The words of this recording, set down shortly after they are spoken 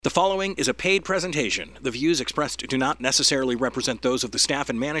The following is a paid presentation. The views expressed do not necessarily represent those of the staff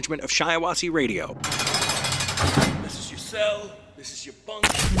and management of Shiawassee Radio. This is your cell. This is your bunk.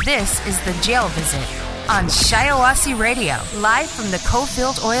 This is the jail visit on Shiawassee Radio, live from the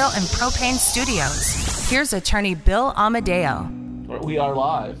Cofield Oil and Propane Studios. Here's attorney Bill Amadeo. We are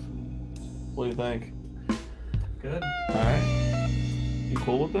live. What do you think? Good. All right. You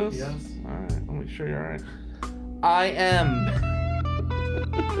cool with this? Yes. All right. Let me show you. All right. I am.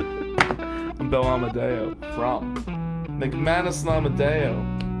 I'm Bill Amadeo from McManus and Amadeo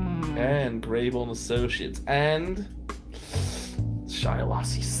and Grable and Associates and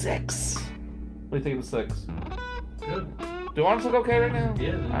Shiawassee 6. What do you think of the 6? Good. Do you want to look okay right now?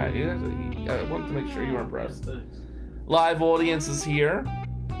 Yeah. All right. I wanted to make sure you were impressed. Thanks. Live audience is here.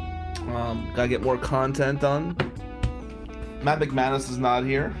 Gotta get more content done. Matt McManus is not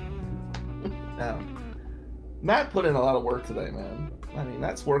here. No. Matt put in a lot of work today, man. I mean,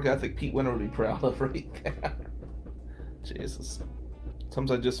 that's work ethic Pete Winter would be proud of right there. Jesus.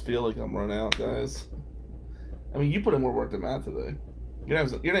 Sometimes I just feel like I'm run out, guys. I mean, you put in more work than Matt today. Your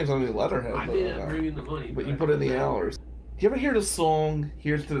name's on the letterhead. I didn't bring in the money. But you put in the hours. Do you ever hear the song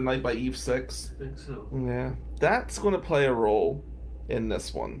Here's to the Night by Eve 6? I think so. Yeah. That's going to play a role in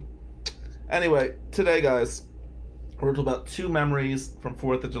this one. Anyway, today, guys, we're talking about 2 memories from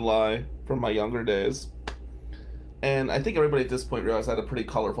 4th of July from my younger days. And I think everybody at this point realized I had a pretty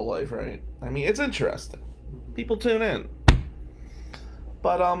colorful life, right? I mean, it's interesting. People tune in.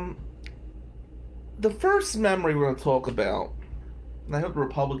 But, the first memory we're going to talk about, and I hope the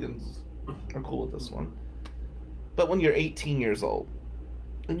Republicans are cool with this one, but when you're 18 years old,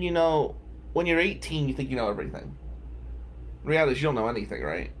 and you know, when you're 18, you think you know everything. In reality, you don't know anything,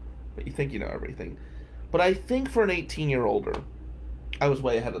 right? But you think you know everything. But I think for an 18-year-older, I was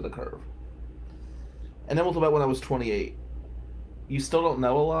way ahead of the curve. And then we'll talk about when I was 28. You still don't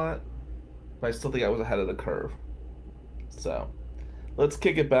know a lot, but I still think I was ahead of the curve. So, let's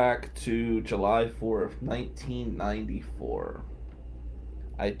kick it back to July 4th, 1994.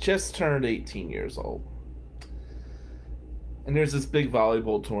 I just turned 18 years old. And there's this big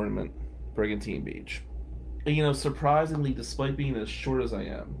volleyball tournament, Brigantine Beach. And, you know, surprisingly, despite being as short as I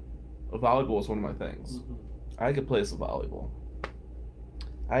am, volleyball is one of my things. Mm-hmm. I could play some volleyball.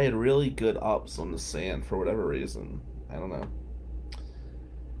 I had really good ups on the sand for whatever reason. I don't know.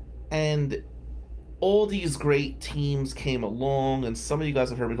 And all these great teams came along, and some of you guys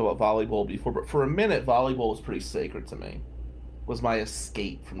have heard me talk about volleyball before, but for a minute, volleyball was pretty sacred to me. It was my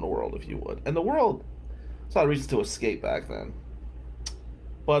escape from the world, if you would. And the world, there's a lot of reasons to escape back then.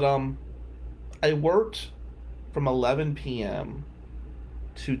 But I worked from 11 p.m.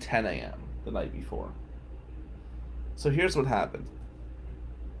 to 10 a.m. the night before. So here's what happened.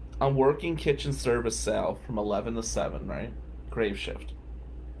 I'm working kitchen service south from 11 to 7, right? Grave shift.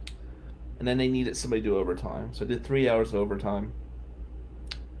 And then they needed somebody to do overtime. So I did 3 hours of overtime.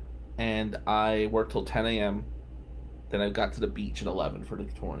 And I worked till 10 a.m. Then I got to the beach at 11 for the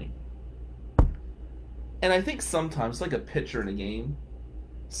 20. And I think sometimes, like a pitcher in a game,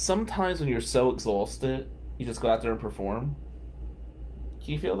 sometimes when you're so exhausted, you just go out there and perform.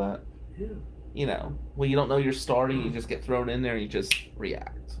 Can you feel that? Yeah. You know, when you don't know you're starting, you just get thrown in there and you just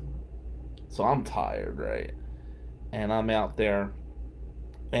react. So I'm tired, right? And I'm out there.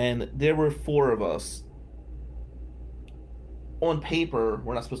 And there were 4 of us. On paper,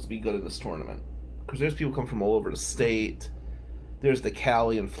 we're not supposed to be good at this tournament. Because there's people come from all over the state. There's the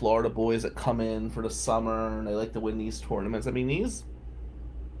Cali and Florida boys that come in for the summer. And they like to win these tournaments. I mean, these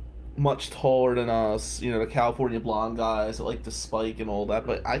much taller than us. You know, the California blonde guys that like to spike and all that.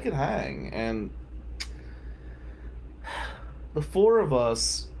 But I could hang. And the 4 of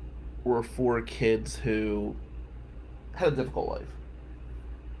us were 4 kids who had a difficult life.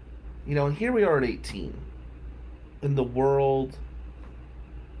 You know, and here we are at 18. And the world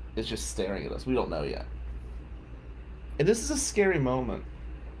is just staring at us. We don't know yet. And this is a scary moment.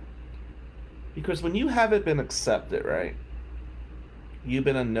 Because when you haven't been accepted, right? You've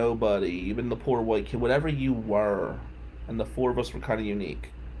been a nobody. You've been the poor white kid. Whatever you were. And the 4 of us were kind of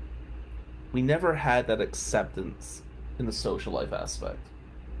unique. We never had that acceptance in the social life aspect.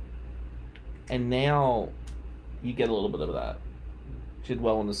 And now you get a little bit of that. She did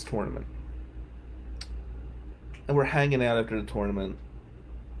well in this tournament. And we're hanging out after the tournament.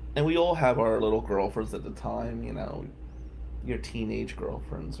 And we all have our little girlfriends at the time, you know, your teenage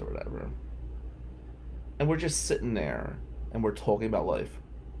girlfriends or whatever. And we're just sitting there and we're talking about life.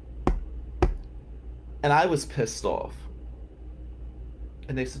 And I was pissed off.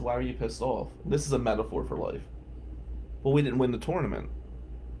 And they said, why are you pissed off? This is a metaphor for life. Well, we didn't win the tournament.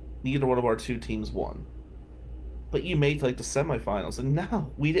 Neither one of our 2 teams won. but you made like the semifinals. And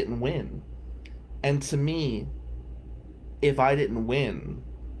no, we didn't win. And to me, if I didn't win,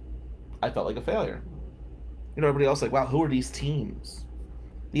 I felt like a failure. You know, everybody else like, wow, who are these teams?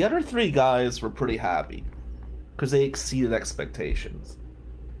 The other three guys were pretty happy because they exceeded expectations.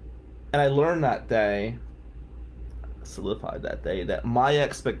 And I learned that day, solidified that day, that my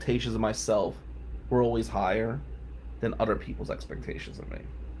expectations of myself were always higher than other people's expectations of me.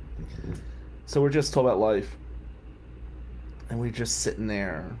 So we're just talking about life. And we're just sitting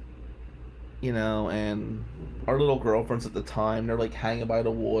there, you know, and our little girlfriends at the time, they're like hanging by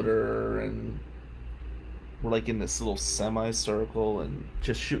the water, and we're like in this little semicircle and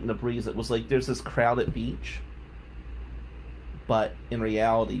just shooting the breeze. It was like there's this crowded beach, but in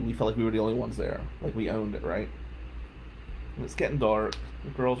reality, we felt like we were the only ones there. Like we owned it, right? And it's getting dark.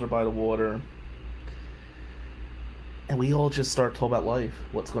 The girls are by the water. And we all just start talking about life,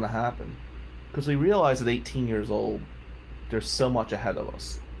 what's going to happen. Because we realize at 18 years old, there's so much ahead of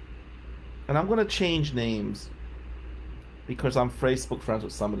us. And I'm going to change names because I'm Facebook friends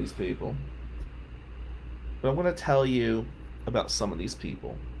with some of these people. But I'm going to tell you about some of these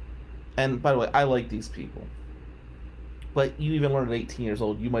people. And by the way, I like these people. But you even learned at 18 years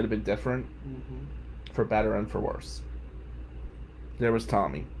old, you might have been different, for better and for worse. There was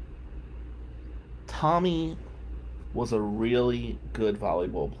Tommy. Tommy was a really good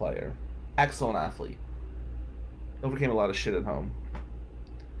volleyball player. Excellent athlete. Overcame a lot of shit at home.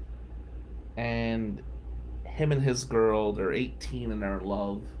 And him and his girl, they're 18 and they're in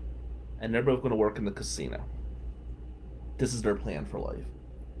love. And they're both going to work in the casino. This is their plan for life.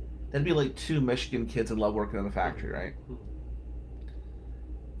 That'd be like two Michigan kids in love working in a factory, right?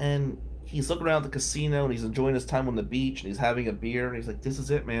 And he's looking around the casino and he's enjoying his time on the beach and he's having a beer. And he's like, this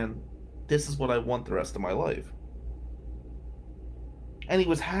is it, man. This is what I want the rest of my life. And he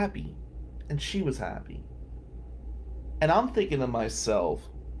was happy. And she was happy. And I'm thinking to myself,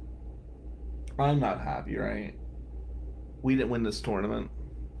 I'm not happy, right? We didn't win this tournament.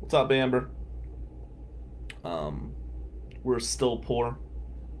 What's up, Amber? We're still poor.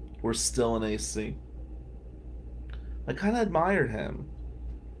 We're still in AC. I kind of admired him.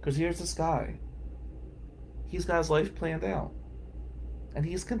 Because here's this guy. He's got his life planned out. And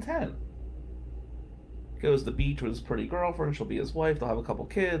he's content. Goes to the beach with his pretty girlfriend. She'll be his wife. They'll have a couple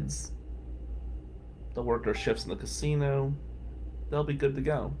kids. They'll work their shifts in the casino. They'll be good to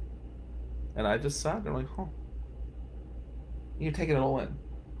go. And I just sat there like, huh. You're taking it all in.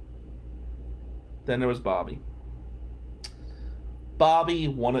 Then there was Bobby. Bobby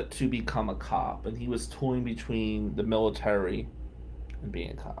wanted to become a cop, and he was toying between the military and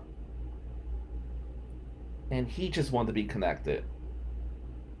being a cop. And he just wanted to be connected.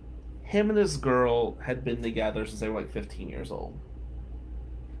 Him and his girl had been together since they were like 15 years old.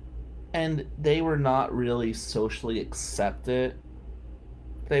 And they were not really socially accepted.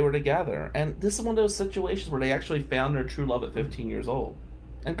 They were together. And this is one of those situations where they actually found their true love at 15 years old.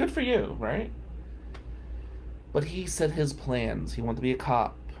 And good for you, right? But he said his plans. He wanted to be a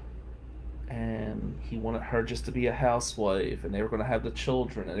cop. And he wanted her just to be a housewife. And they were going to have the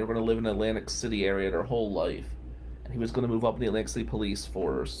children. And they were going to live in the Atlantic City area their whole life. And he was going to move up in the Atlantic City Police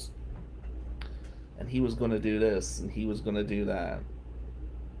Force. And he was going to do this. And he was going to do that.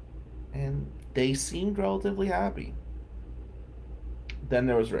 And they seemed relatively happy. Then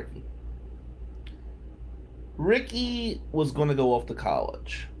there was Ricky. Ricky was going to go off to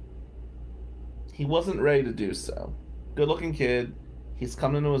college. He wasn't ready to do so. Good-looking kid. He's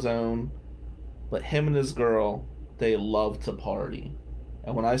coming into his own. But him and his girl, they love to party.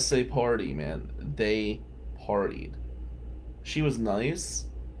 And when I say party, man, they partied. She was nice,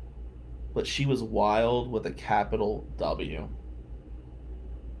 but she was wild with a capital W.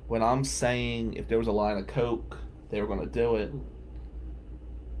 When I'm saying if there was a line of coke, they were going to do it.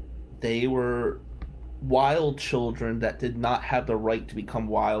 They were wild children that did not have the right to become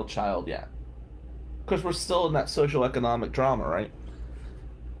wild child yet. Because we're still in that socioeconomic drama, right?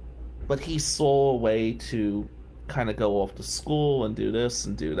 But he saw a way to kind of go off to school and do this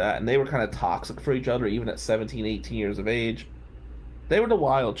and do that. And they were kind of toxic for each other, even at 17, 18 years of age. They were the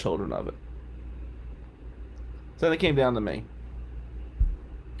wild children of it. So then it came down to me.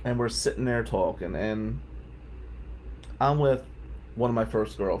 And we're sitting there talking, and I'm with one of my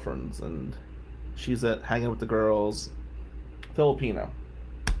first girlfriends, and she's hanging with the girls. Filipino.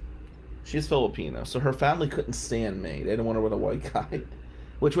 She's Filipino, so her family couldn't stand me. They didn't want her with a white guy,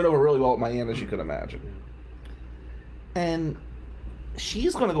 which went over really well with my aunt, as you could imagine. And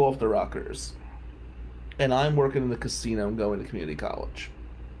she's going to go off to Rutgers, and I'm working in the casino and going to community college.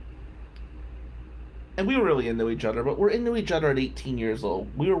 And we were really into each other, but we're into each other at 18 years old.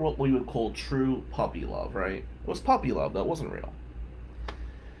 We were what we would call true puppy love, right? It was puppy love, though. It wasn't real.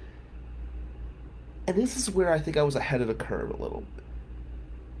 And this is where I think I was ahead of the curve a little bit.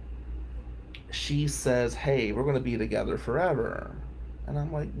 She says, hey, we're going to be together forever. And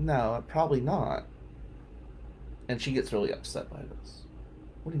I'm like, no, probably not. And she gets really upset by this.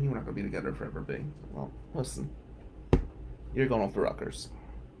 What do you mean we're not going to be together forever, B? Well, listen. You're going off the Rutgers.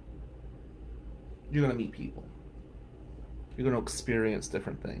 You're going to meet people. You're going to experience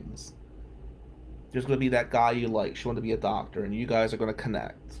different things. There's going to be that guy you like. She wanted to be a doctor, and you guys are going to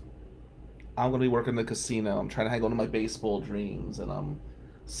connect. I'm going to be working in the casino. I'm trying to hang on to my baseball dreams, and I'm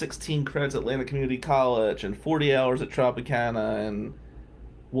 16 credits at Atlanta Community College and 40 hours at Tropicana, and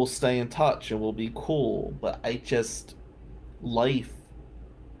we'll stay in touch and we'll be cool. But life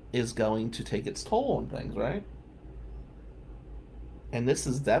is going to take its toll on things, right? And this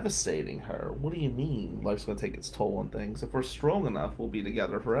is devastating her. What do you mean life's going to take its toll on things? If we're strong enough, we'll be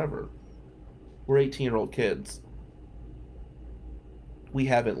together forever. We're 18-year-old kids. We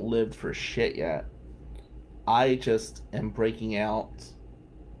haven't lived for shit yet. I just am breaking out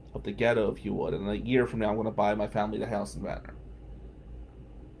of the ghetto, if you would. And a year from now, I'm going to buy my family the house in Ventnor.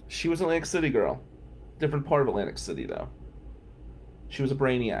 She was an Atlantic City girl. Different part of Atlantic City, though. She was a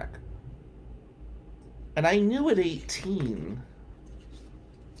brainiac. And I knew at 18...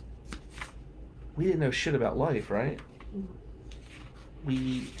 we didn't know shit about life, right?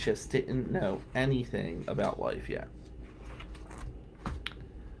 We just didn't know anything about life yet.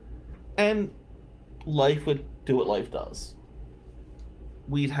 And life would do what life does.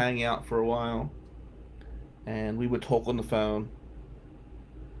 We'd hang out for a while, and we would talk on the phone.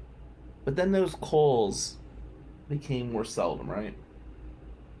 But then those calls became more seldom, right?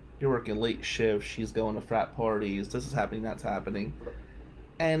 You're working late shifts, she's going to frat parties, this is happening, that's happening.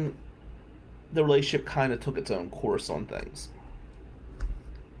 And the relationship kind of took its own course on things.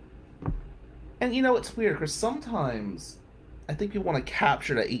 And you know, it's weird, because sometimes I think people want to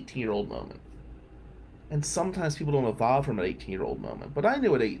capture that 18-year-old moment. And sometimes people don't evolve from an 18-year-old moment. But I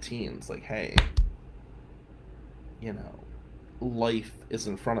knew at 18, it's like, hey, you know, life is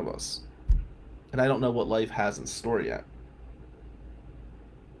in front of us. And I don't know what life has in store yet.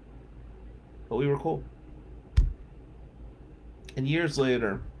 But we were cool. And years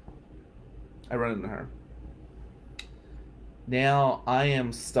later, I run into her. Now I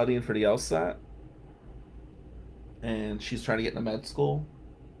am studying for the LSAT, and she's trying to get into med school.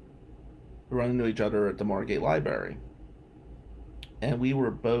 We run into each other at the Margate Library, and we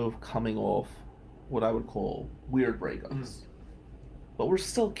were both coming off what I would call weird breakups. But we're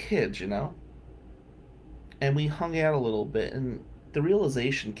still kids, you know? And we hung out a little bit, and the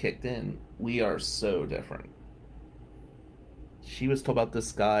realization kicked in. We are so different. She was talking about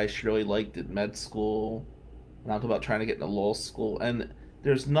this guy she really liked at med school, and I'm talking about trying to get into law school. And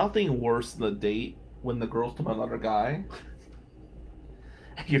there's nothing worse than a date when the girl's talking about another guy,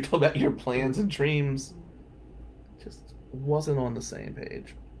 and you're talking about your plans and dreams. Just wasn't on the same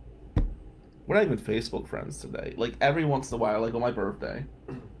page. We're not even Facebook friends today. Like, every once in a while, like on my birthday,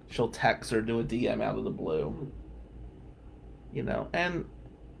 she'll text or do a DM out of the blue. You know, and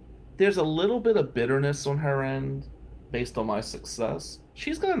there's a little bit of bitterness on her end based on my success.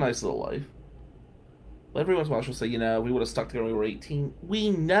 She's got a nice little life. But every once in a while she'll say, you know, we would have stuck together when we were 18.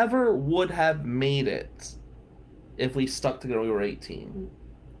 We never would have made it if we stuck together when we were 18.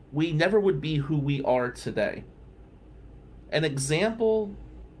 We never would be who we are today. An example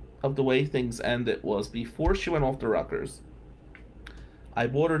of the way things ended was before she went off to Rutgers, I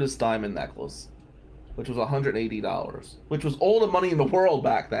bought her this diamond necklace, which was $180, which was all the money in the world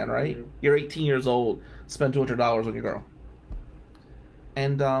back then, right? Mm-hmm. You're 18 years old, spend $200 on your girl.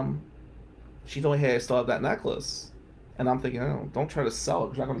 And she told me, hey, I still have that necklace. And I'm thinking, oh, don't try to sell it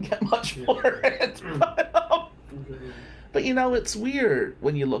because you're not going to get much for it. But you know, it's weird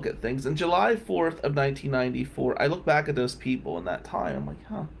when you look at things. And July 4th of 1994, I look back at those people in that time, I'm like,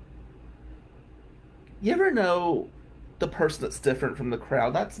 huh. You ever know the person that's different from the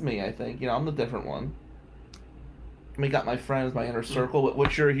crowd? That's me, I think. You know, I'm the different one. I mean, got my friends, my inner circle,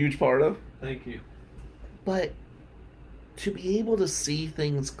 which you're a huge part of. Thank you. But to be able to see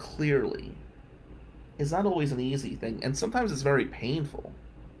things clearly is not always an easy thing, and sometimes it's very painful.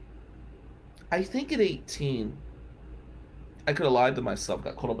 I think at 18, I could have lied to myself,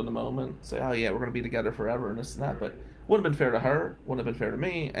 got caught up in the moment, say, oh yeah, we're going to be together forever and this and that, but wouldn't have been fair to her, wouldn't have been fair to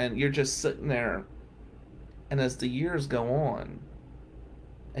me, and you're just sitting there, and as the years go on,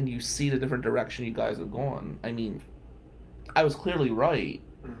 and you see the different direction you guys have gone, I mean, I was clearly right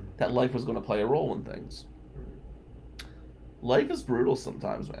that life was going to play a role in things. Life is brutal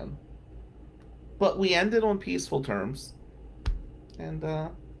sometimes, man. But we ended on peaceful terms. And,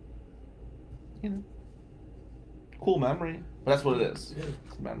 you know, Cool memory. But that's what it is. Yeah.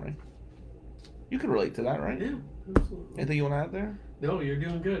 It's a memory. You can relate to that, right? Yeah, absolutely. Anything you want to add there? No, you're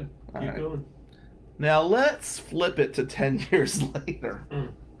doing good. All Keep right. going. Now let's flip it to 10 years later.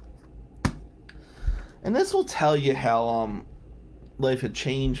 And this will tell you how life had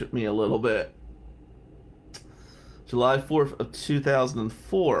changed me a little bit. July 4th of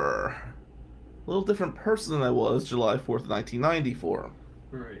 2004. A little different person than I was July 4th, 1994.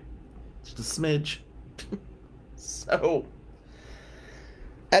 Right. Just a smidge. So,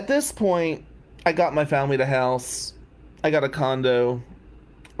 at this point, I got my family the house. I got a condo.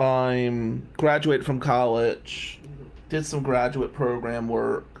 I'm graduated from college. Did some graduate program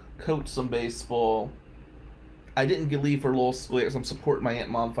work. Coached some baseball. I didn't leave for law school because I'm supporting my aunt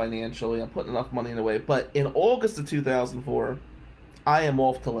and mom financially. I'm putting enough money in the way. But in August of 2004, I am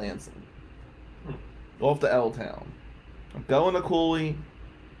off to Lansing. Off to L-Town. I'm going to Cooley.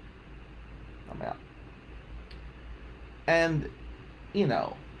 I'm out. And, you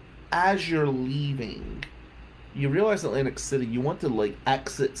know, as you're leaving, you realize in Atlantic City, you want to, like,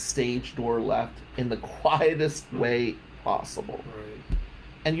 exit stage door left in the quietest way possible. Right.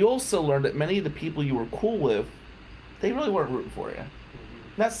 And you also learn that many of the people you were cool with, they really weren't rooting for you.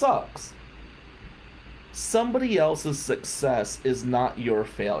 That sucks. Somebody else's success is not your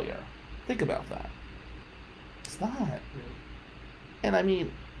failure. Think about that. It's not. Yeah. And I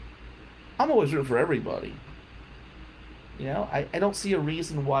mean, I'm always rooting for everybody. You know, I don't see a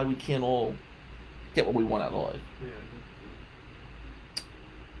reason why we can't all get what we want out of life. Yeah.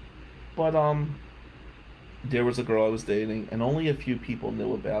 But, there was a girl I was dating, and only a few people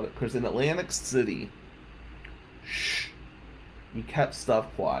knew about it. Because in Atlantic City, you kept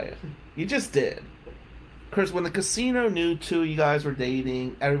stuff quiet. You just did. Because when the casino knew two of you guys were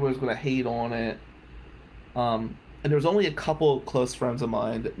dating, everybody was going to hate on it. And there was only a couple of close friends of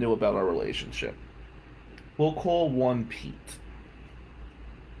mine that knew about our relationship. We'll call one Pete.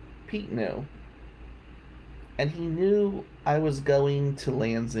 Pete knew. And he knew I was going to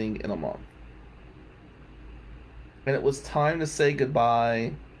Lansing in a month. And it was time to say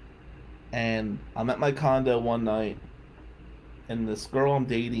goodbye. And I'm at my condo one night. And this girl I'm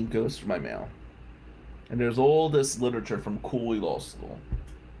dating goes through my mail. And there's all this literature from Cooley Law School.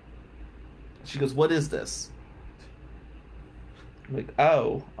 She goes, "What is this?" I'm like,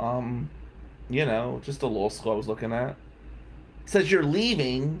 "Oh, you know, just a law school I was looking at. It says you're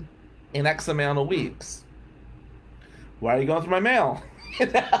leaving in X amount of weeks. Why are you going through my mail?" You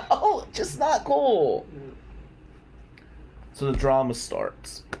know, just not cool. So the drama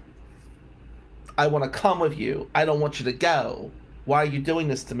starts. "I want to come with you. I don't want you to go. Why are you doing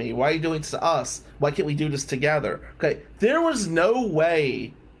this to me? Why are you doing this to us? Why can't we do this together?" Okay, there was no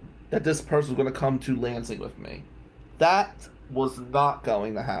way that this person was going to come to Lansing with me. That was not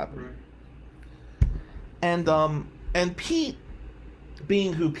going to happen. Right. And Pete,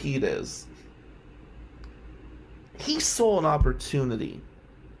 being who Pete is, he saw an opportunity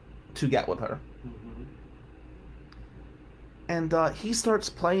to get with her. And he starts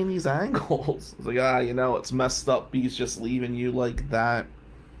playing these angles. It's like, you know, it's messed up. He's just leaving you like that.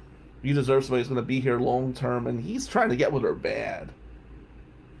 You deserve somebody who's going to be here long term. And he's trying to get with her bad.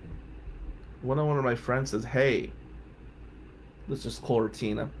 One of my friends says, "Hey, let's just call her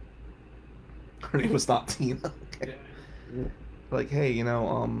Tina." Her name was not Tina. Okay. Yeah. Like, "Hey, you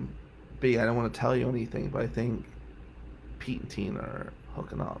know, B, I don't want to tell you anything, but I think Pete and Tina are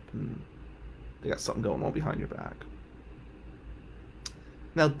hooking up. And they got something going on behind your back."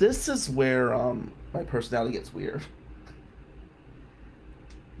 Now, this is where my personality gets weird.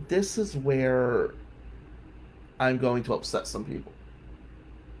 This is where I'm going to upset some people.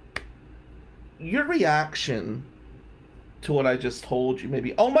 Your reaction to what I just told you may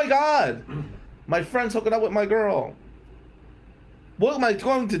be, "Oh my God, my friend's hooking up with my girl. What am I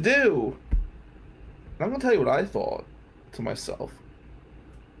going to do?" And I'm going to tell you what I thought to myself.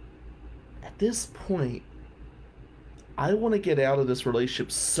 At this point, I want to get out of this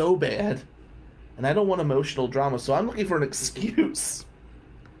relationship so bad, and I don't want emotional drama, so I'm looking for an excuse.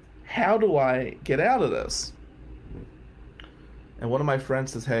 How do I get out of this? And one of my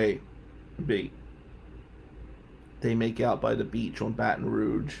friends says, "Hey, B, they make out by the beach on Baton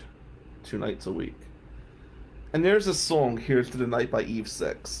Rouge 2 nights a week. And there's a song, 'Here's to the Night' by Eve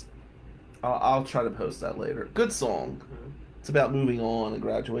 6. I'll try to post that later. Good song. It's about moving on and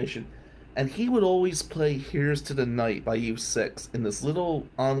graduation. And he would always play 'Here's to the Night' by Eve 6 in this little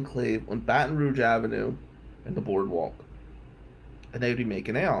enclave on Baton Rouge Avenue and the boardwalk. And they'd be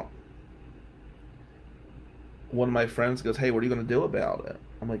making out. One of my friends goes, "Hey, what are you going to do about it?"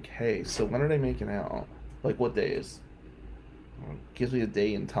 I'm like, "Hey, so when are they making out? Like, what days?" Gives me a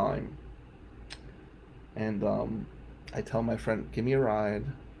day and time. And I tell my friend, give me a ride.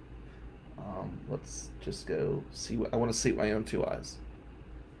 Let's just go see what I want to see with my own two eyes.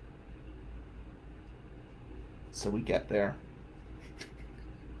 So we get there.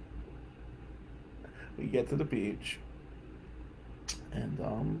 We get to the beach.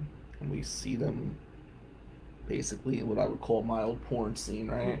 And we see them basically in what I would call a mild porn scene,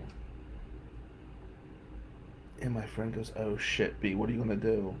 right? And my friend goes, oh shit, B, what are you gonna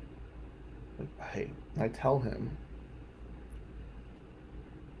do? Like, hey, I tell him,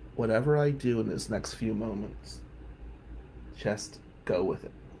 whatever I do in this next few moments, just go with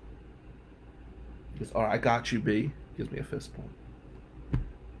it. He goes, alright, I got you, B. Gives me a fist bump.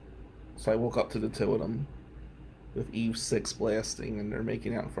 So I woke up to the two of them with Eve 6 blasting, and they're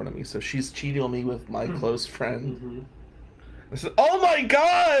making out in front of me. So she's cheating on me with my close friend. Mm-hmm. I said, oh my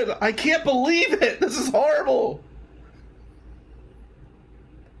god! I can't believe it! This is horrible!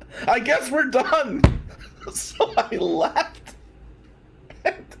 I guess we're done! So I left.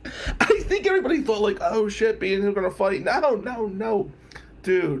 And I think everybody thought, like, oh shit, B and him are gonna fight. No.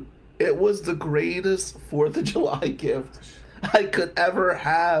 Dude, it was the greatest 4th of July gift I could ever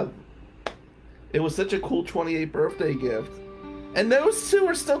have. It was such a cool 28th birthday gift. And those two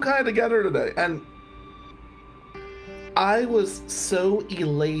are still kind of together today. And I was so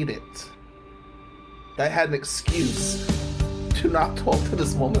elated that I had an excuse to not talk to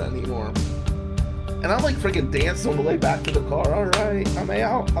this woman anymore. And I'm like freaking dancing on the way back to the car. Alright, I'm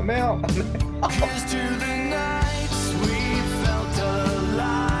out. Here's to the nights we felt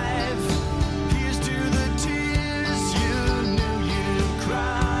alive. Here's to the tears you knew you'd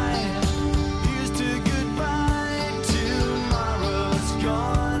cry. Here's to goodbye. Tomorrow's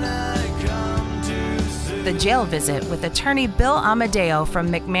gonna come too soon. The Jail Visit with attorney Bill Amadeo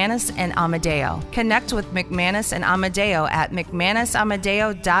from McManus and Amadeo. Connect with McManus and Amadeo at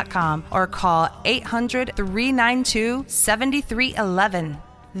McManusAmadeo.com or call 800-392-7311.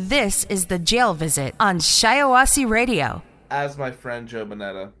 This is The Jail Visit on Shiawassee Radio. As my friend Joe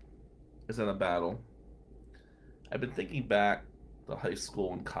Bonetta is in a battle, I've been thinking back to high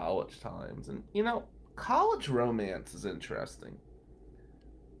school and college times. And, you know, college romance is interesting.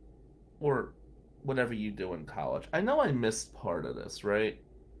 Or whatever you do in college. I know I missed part of this, right?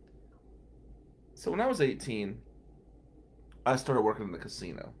 So when I was 18, I started working in the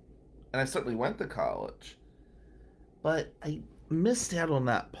casino. And I certainly went to college. But I missed out on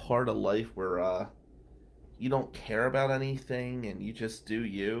that part of life where you don't care about anything and you just do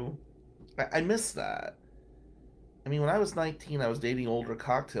you. I miss that. I mean, when I was 19, I was dating older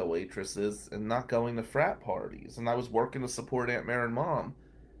cocktail waitresses and not going to frat parties. And I was working to support Aunt Mary and Mom.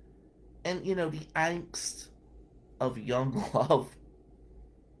 And, you know, the angst of young love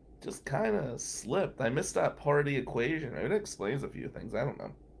just kind of slipped. I missed that part of the equation. It explains a few things. I don't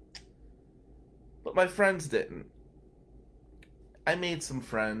know. But my friends didn't. I made some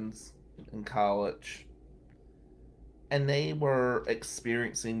friends in college. And they were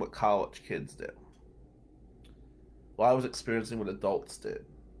experiencing what college kids do. Well, I was experiencing what adults did.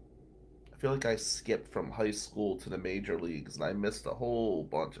 I feel like I skipped from high school to the major leagues, and I missed a whole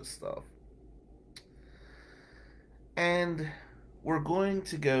bunch of stuff. And we're going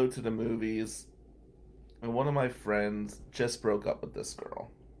to go to the movies, and one of my friends just broke up with this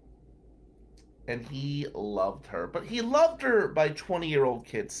girl. And he loved her, but he loved her by 20-year-old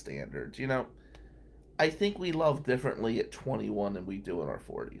kid standards, you know? I think we love differently at 21 than we do in our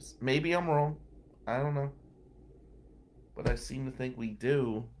 40s. Maybe I'm wrong. I don't know. But I seem to think we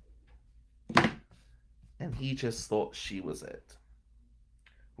do. And he just thought she was it.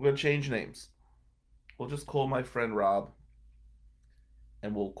 We're going to change names. We'll just call my friend Rob.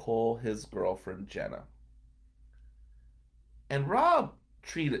 And we'll call his girlfriend Jenna. And Rob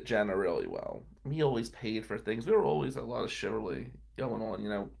treated Jenna really well. He always paid for things. There were always a lot of chivalry going on, you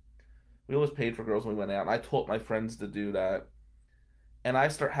know. We always paid for girls when we went out. And I taught my friends to do that. And I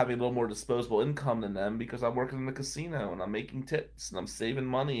start having a little more disposable income than them because I'm working in the casino and I'm making tips and I'm saving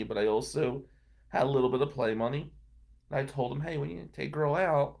money, but I also had a little bit of play money. And I told them, hey, when you take a girl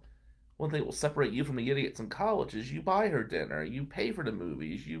out, one thing that will separate you from the idiots in college is you buy her dinner, you pay for the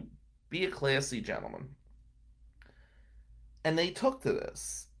movies, you be a classy gentleman. And they took to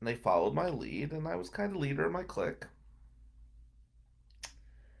this. And they followed my lead, and I was kind of leader of my clique.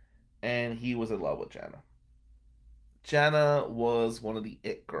 And he was in love with Jenna. Jenna was one of the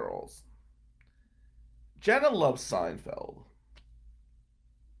it girls. Jenna loves Seinfeld.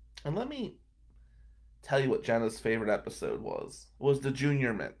 And let me tell you what Jenna's favorite episode was the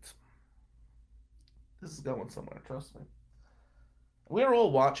Junior Mint. This is going somewhere, trust me. We were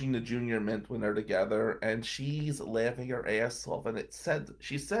all watching the Junior Mint when they're together, and she's laughing her ass off, and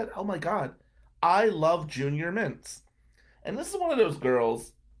she said, oh my God, I love junior mints. And this is one of those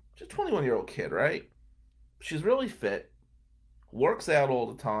girls, she's a 21-year-old kid, right? She's really fit, works out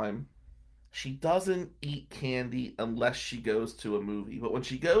all the time. She doesn't eat candy unless she goes to a movie. But when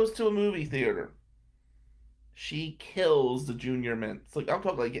she goes to a movie theater, she kills the junior mints. Like, I'm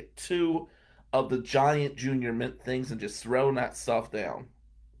talking like get 2 of the giant junior mint things and just throwing that stuff down.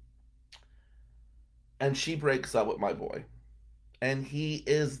 And she breaks up with my boy. And he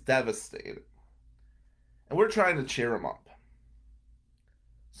is devastated. And we're trying to cheer him up.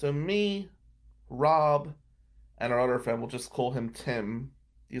 So me, Rob, and our other friend, we'll just call him Tim.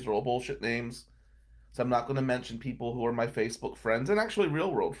 These are all bullshit names. So I'm not going to mention people who are my Facebook friends and actually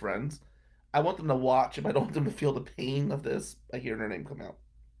real world friends. I want them to watch him. I don't want them to feel the pain of this by hearing their name come out.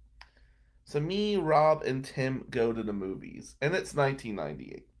 So me, Rob, and Tim go to the movies. And it's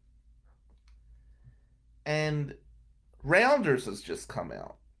 1998. And Rounders has just come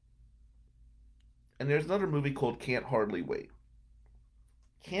out. And there's another movie called Can't Hardly Wait.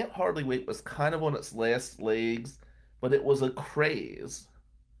 Can't Hardly Wait was kind of on its last legs, but it was a craze.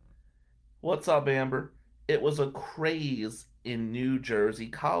 What's up, Amber? It was a craze in New Jersey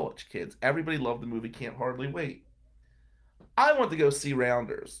college kids. Everybody loved the movie Can't Hardly Wait. I went to go see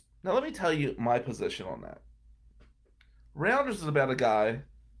Rounders. Now, let me tell you my position on that. Rounders is about a guy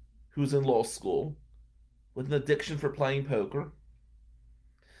who's in law school with an addiction for playing poker.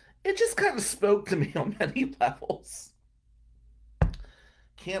 It just kind of spoke to me on many levels.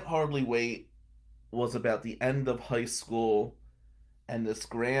 Can't Hardly Wait was about the end of high school and this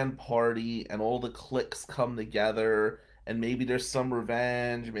grand party and all the cliques come together and maybe there's some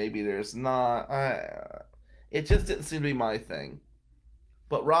revenge, maybe there's not. It just didn't seem to be my thing.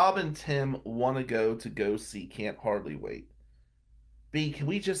 But Rob and Tim want to go see Can't Hardly Wait. B, can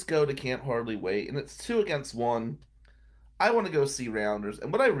we just go to Can't Hardly Wait? And it's 2 against 1. I want to go see Rounders.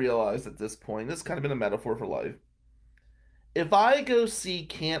 And what I realized at this point, this has kind of been a metaphor for life. If I go see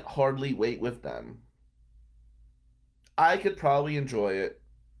Can't Hardly Wait with them, I could probably enjoy it,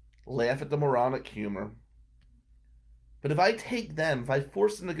 laugh at the moronic humor. But if I take them, if I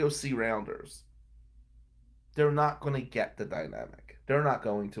force them to go see Rounders, they're not going to get the dynamic. They're not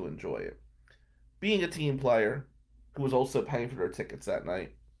going to enjoy it. Being a team player who was also paying for their tickets that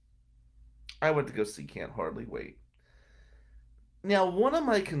night, I went to go see Can't Hardly Wait. Now, one of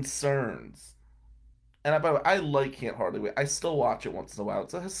my concerns, and by the way, I like Can't Hardly Wait. I still watch it once in a while.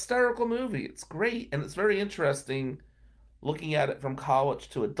 It's a hysterical movie. It's great, and it's very interesting looking at it from college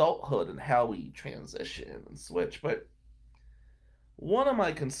to adulthood and how we transition and switch. But one of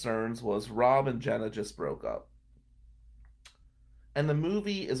my concerns was Rob and Jenna just broke up. And the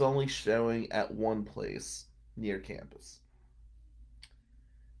movie is only showing at one place near campus.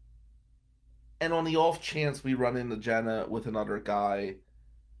 And on the off chance we run into Jenna with another guy,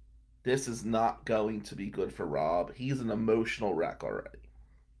 this is not going to be good for Rob. He's an emotional wreck already.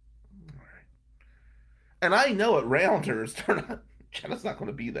 And I know at Rounders, Jenna's not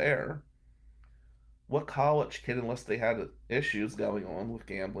going to be there. What college kid, unless they had issues going on with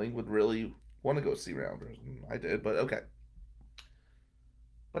gambling, would really want to go see Rounders? I did, but okay.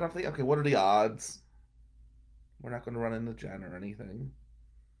 But I'm thinking, okay, what are the odds? We're not going to run into Jenna or anything.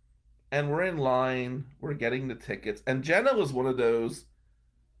 And we're in line. We're getting the tickets. And Jenna was one of those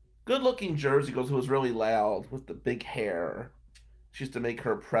good-looking Jersey girls who was really loud with the big hair. She used to make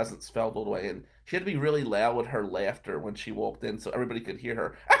her presence felt all the way. And she had to be really loud with her laughter when she walked in so everybody could hear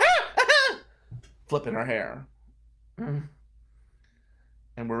her flipping her hair. And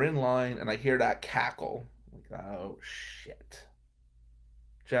we're in line, and I hear that cackle. Like, oh, shit.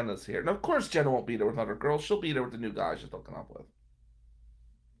 Jenna's here. And of course Jenna won't be there with other girls. She'll be there with the new guy she's hooking up with.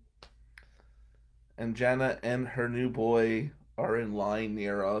 And Jenna and her new boy are in line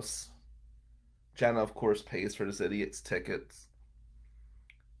near us. Jenna, of course, pays for this idiot's tickets.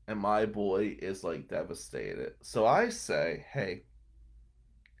 And my boy is, like, devastated. So I say, hey,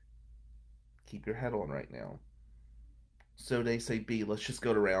 keep your head on right now. So they say, B, let's just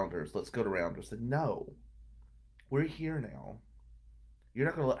go to Rounders. Let's go to Rounders. I said, no. We're here now. You're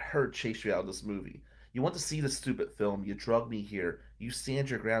not going to let her chase you out of this movie. You want to see the stupid film. You drug me here. You stand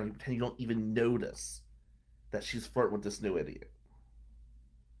your ground. You pretend you don't even notice that she's flirting with this new idiot.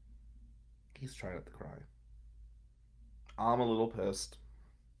 He's trying not to cry. I'm a little pissed.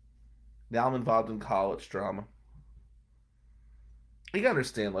 Now I'm involved in college drama. You gotta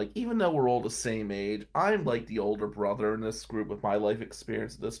understand, like, even though we're all the same age, I'm like the older brother in this group with my life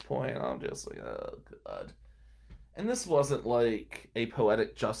experience at this point. I'm just like, oh, God. And this wasn't like a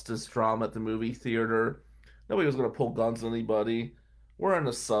poetic justice drama at the movie theater. Nobody was going to pull guns on anybody. We're in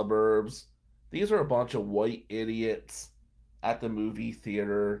the suburbs. These are a bunch of white idiots at the movie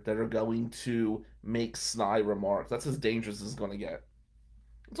theater that are going to make snide remarks. That's as dangerous as it's going to get.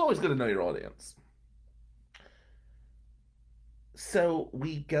 It's always good to know your audience. So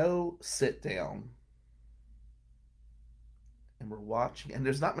we go sit down and we're watching, and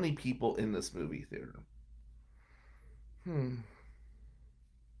there's not many people in this movie theater.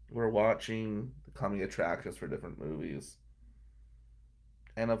 We're watching the coming attractions for different movies.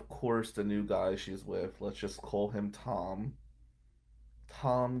 And of course, the new guy she's with, let's just call him Tom.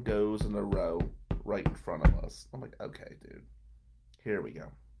 Tom goes in a row right in front of us. I'm like, okay, dude. Here we go.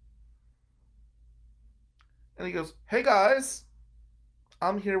 And he goes, hey guys,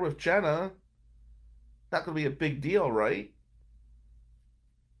 I'm here with Jenna. Not gonna be a big deal, right?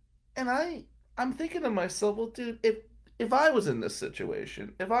 And I'm thinking to myself, well, dude, if I was in this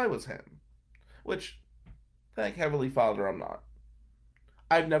situation, if I was him, which, thank Heavenly Father, I'm not.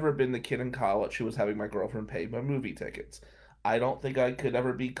 I've never been the kid in college who was having my girlfriend pay my movie tickets. I don't think I could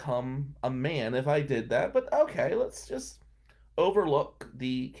ever become a man if I did that, but okay, let's just overlook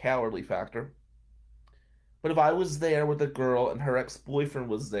the cowardly factor. But if I was there with a girl and her ex-boyfriend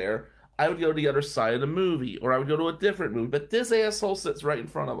was there, I would go to the other side of the movie, or I would go to a different movie, but this asshole sits right in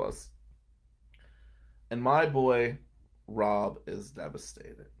front of us. And my boy, Rob, is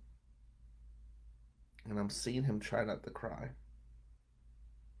devastated. And I'm seeing him try not to cry.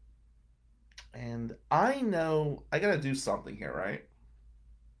 And I know I gotta do something here, right?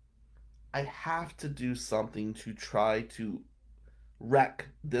 I have to do something to try to wreck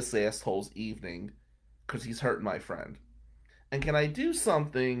this asshole's evening because he's hurting my friend. And can I do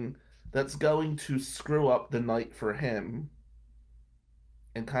something that's going to screw up the night for him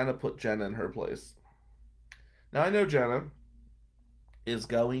and kind of put Jenna in her place? Now, I know Jenna is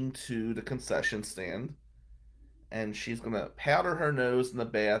going to the concession stand and she's going to powder her nose in the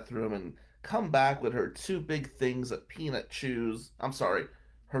bathroom and come back with her two big things of peanut chews. I'm sorry,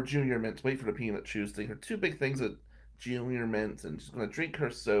 her Junior Mints. Wait for the peanut chews thing. Her two big things of Junior Mints, and she's going to drink her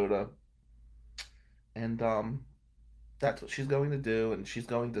soda. And that's what she's going to do. And she's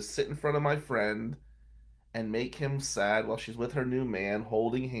going to sit in front of my friend and make him sad while she's with her new man,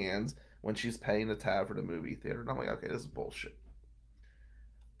 holding hands when she's paying the tab for the movie theater. And I'm like, okay, this is bullshit.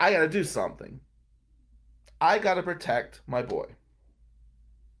 I got to do something. I got to protect my boy.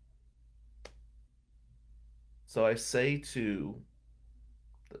 So I say to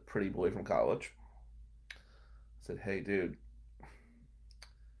the pretty boy from college, I said, hey, dude,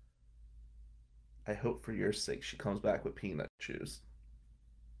 I hope for your sake she comes back with peanut chews.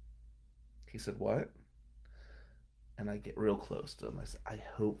 He said, what? And I get real close to him. I said, I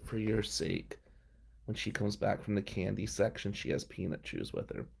hope for your sake when she comes back from the candy section, she has peanut chews with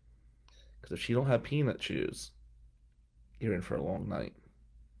her. Because if she don't have peanut chews, you're in for a long night.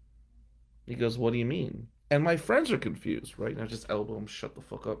 He goes, what do you mean? And my friends are confused, right? And I just elbow him, shut the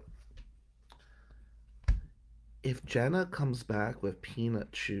fuck up. If Jenna comes back with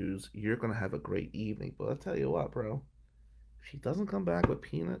peanut chews, you're going to have a great evening. But I'll tell you what, bro. If she doesn't come back with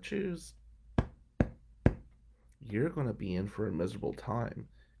peanut chews, you're going to be in for a miserable time.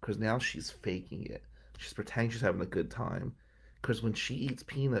 Because now she's faking it. She's pretending she's having a good time. Because when she eats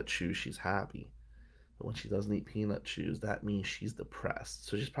peanut chews, she's happy. But when she doesn't eat peanut chews, that means she's depressed.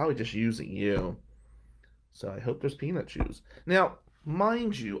 So she's probably just using you. So I hope there's peanut chews. Now,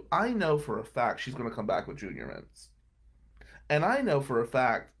 mind you, I know for a fact she's going to come back with Junior Mints. And I know for a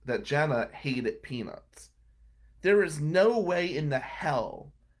fact that Jenna hated peanuts. There is no way in the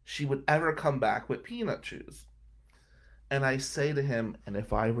hell she would ever come back with peanut chews. And I say to him, and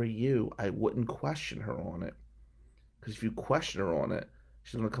if I were you, I wouldn't question her on it. Because if you question her on it,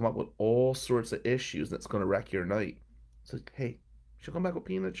 she's going to come up with all sorts of issues that's going to wreck your night. It's like, hey, she'll come back with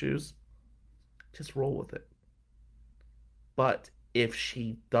peanut chews. Just roll with it. But if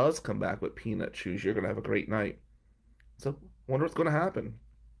she does come back with peanut chews, you're going to have a great night. So, wonder what's going to happen.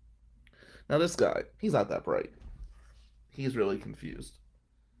 Now, this guy, he's not that bright. He's really confused.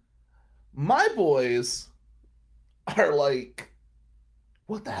 My boys are like,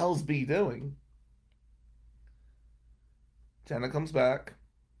 what the hell's B doing? Jenna comes back.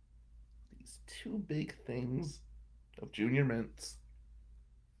 These two big things of Junior Mints.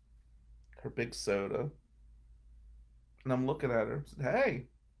 Her big soda. And I'm looking at her. I said,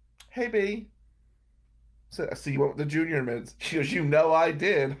 hey, B. I said, I see you went with the Junior Mints. She goes, you know I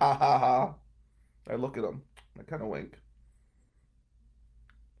did. Ha ha ha. I look at him. I kind of wink.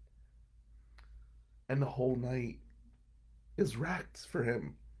 And the whole night is wrecked for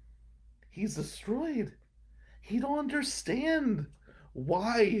him. He's destroyed. He don't understand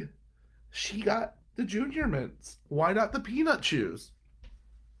why she got the Junior Mints. Why not the peanut chews?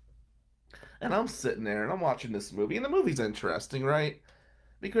 And I'm sitting there and I'm watching this movie, and the movie's interesting, right?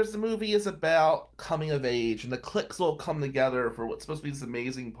 Because the movie is about coming of age, and the cliques all come together for what's supposed to be this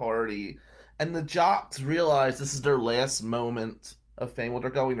amazing party. And the jocks realize this is their last moment of fame. Well,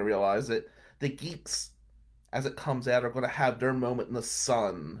 they're going to realize it. The geeks, as it comes out, are going to have their moment in the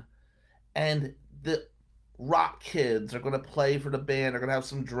sun. And the rock kids are going to play for the band. They're going to have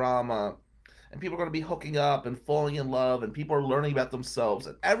some drama. And people are going to be hooking up and falling in love. And people are learning about themselves.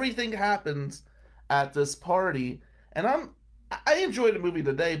 And everything happens at this party. And I enjoyed the movie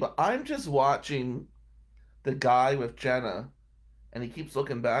today, but I'm just watching the guy with Jenna, and he keeps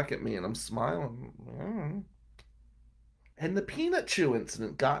looking back at me, and I'm smiling. And the peanut chew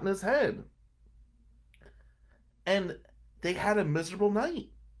incident got in his head. And they had a miserable night.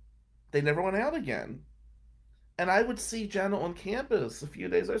 They never went out again. And I would see Jenna on campus a few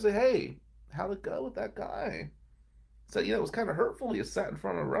days later. I'd say, hey, how'd it go with that guy? So, it was kind of hurtful. He sat in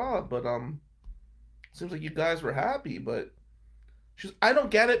front of Rob, but seems like you guys were happy, but she's, I don't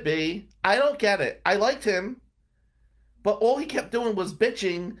get it, B. I don't get it. I liked him, but all he kept doing was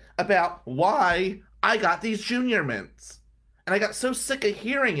bitching about why I got these junior mints. And I got so sick of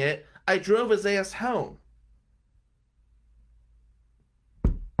hearing it, I drove his ass home.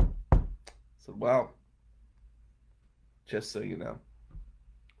 So, well, just so you know,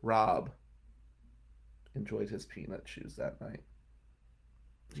 Rob enjoyed his peanut chews that night.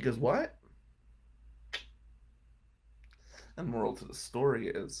 He goes, what? And the moral to the story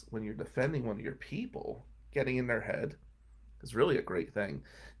is, when you're defending one of your people, getting in their head is really a great thing.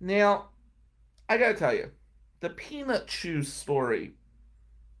 Now, I gotta tell you, the peanut chew story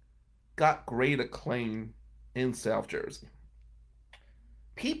got great acclaim in South Jersey.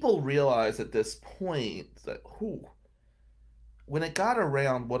 People realize at this point that, when it got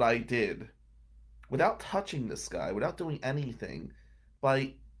around what I did, without touching this guy, without doing anything,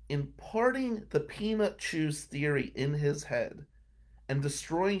 by imparting the peanut chews theory in his head and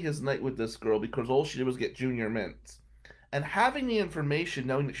destroying his night with this girl because all she did was get junior mints, and having the information,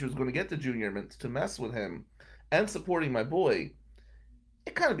 knowing that she was going to get the junior mints to mess with him and supporting my boy,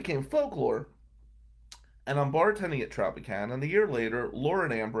 it kind of became folklore. And I'm bartending at Tropicana, and a year later,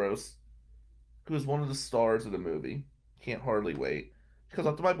 Lauren Ambrose, who is one of the stars of the movie, Can't Hardly Wait, she comes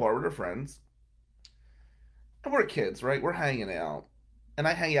up to my bar with her friends. And we're kids, right? We're hanging out. And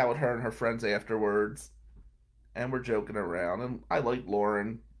I hang out with her and her friends afterwards. And we're joking around. And I liked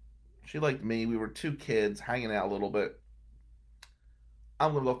Lauren. She liked me. We were two kids hanging out a little bit.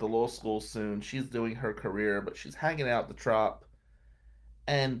 I'm going to go off to law school soon. She's doing her career, but she's hanging out at the Trop.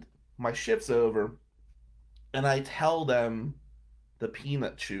 And my shift's over. And I tell them the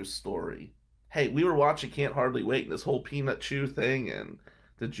peanut chew story. Hey, we were watching Can't Hardly Wait and this whole peanut chew thing and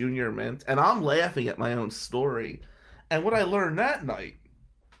the junior mint. And I'm laughing at my own story. And what I learned that night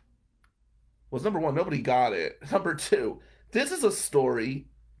was, number one, nobody got it. Number two, this is a story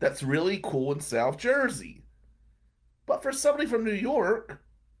that's really cool in South Jersey. But for somebody from New York,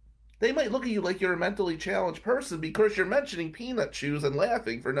 they might look at you like you're a mentally challenged person because you're mentioning peanut chews and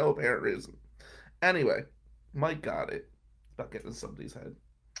laughing for no apparent reason. Anyway, Mike got it. It's about getting in somebody's head.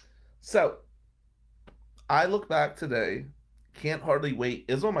 So, I look back today. Can't Hardly Wait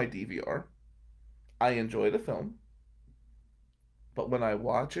is on my DVR. I enjoy the film. But when I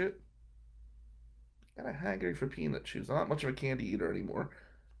watch it, I got a hankering for peanut chews. I'm not much of a candy eater anymore.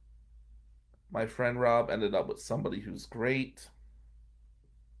 My friend Rob ended up with somebody who's great.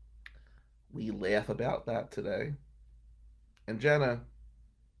 We laugh about that today. And Jenna,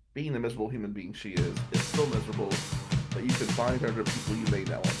 being the miserable human being she is still miserable, but you can find her to people you may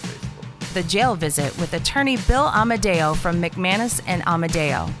know on Facebook. The Jail Visit with attorney Bill Amadeo from McManus and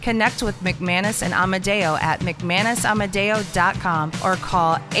Amadeo. Connect with McManus and Amadeo at McManusAmadeo.com or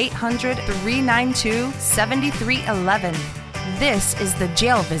call 800-392-7311. This is The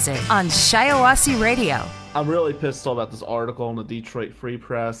Jail Visit on Shiawassee Radio. I'm really pissed off about this article in the Detroit Free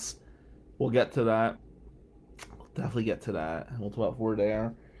Press. We'll get to that. We'll definitely get to that. We'll talk about where they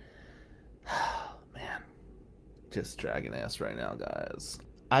are. Man, just dragging ass right now, guys.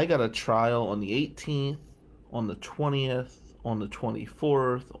 I got a trial on the 18th, on the 20th, on the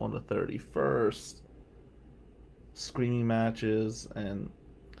 24th, on the 31st. Screaming matches. And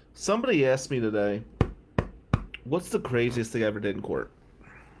somebody asked me today, what's the craziest thing I ever did in court?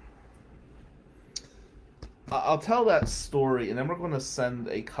 I'll tell that story, and then we're going to send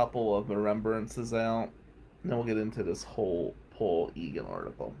a couple of remembrances out. And then we'll get into this whole Paul Egan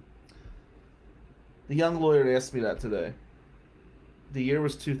article. The young lawyer asked me that today. The year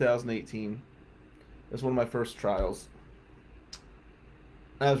was 2018. It was one of my first trials.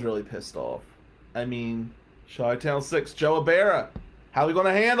 I was really pissed off. I mean, Chi-Town 6, Joe Abera. How are we going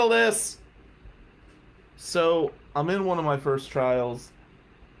to handle this? So, I'm in one of my first trials,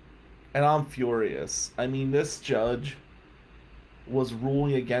 and I'm furious. I mean, this judge was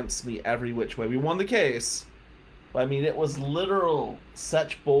ruling against me every which way. We won the case, but I mean, it was literal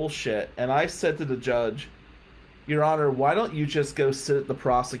such bullshit. And I said to the judge, Your Honor, why don't you just go sit at the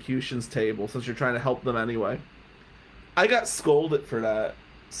prosecution's table since you're trying to help them anyway? I got scolded for that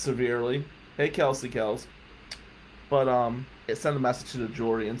severely. Hey, Kels. But it sent a message to the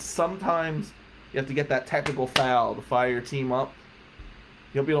jury, and sometimes you have to get that technical foul to fire your team up.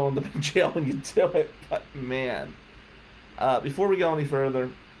 You'll be able to end up in jail when you do it, but man. Before we go any further,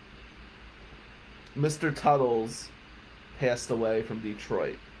 Mr. Tuttles passed away from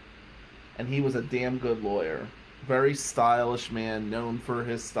Detroit, and he was a damn good lawyer. Very stylish man, known for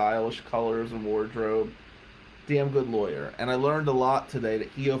his stylish colors and wardrobe. Damn good lawyer. And I learned a lot today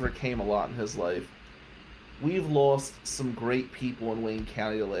that he overcame a lot in his life. We've lost some great people in Wayne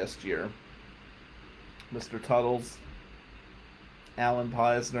County the last year. Mr. Tuttles, Alan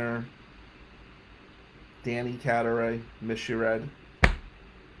Peisner, Danny Cataray, Mishured.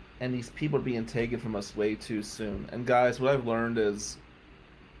 And these people are being taken from us way too soon. And guys, what I've learned is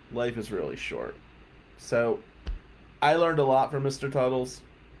life is really short. So, I learned a lot from Mr. Tuttles.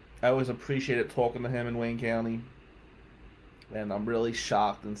 I always appreciated talking to him in Wayne County. And I'm really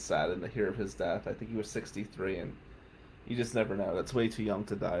shocked and saddened to hear of his death. I think he was 63, and you just never know. That's way too young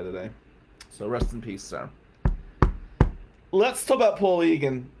to die today. So rest in peace, sir. Let's talk about Paul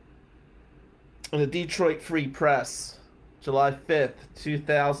Egan in the Detroit Free Press, July 5th,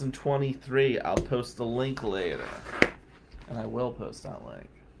 2023. I'll post the link later. And I will post that link.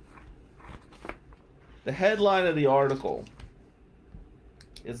 The headline of the article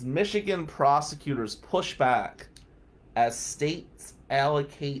is Michigan prosecutors push back as states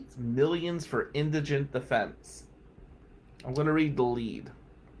allocate millions for indigent defense. I'm going to read the lead.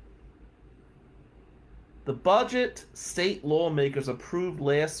 The budget state lawmakers approved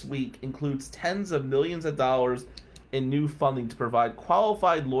last week includes tens of millions of dollars in new funding to provide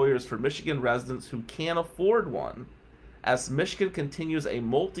qualified lawyers for Michigan residents who can't afford one, as Michigan continues a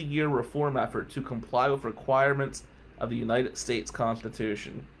multi-year reform effort to comply with requirements of the United States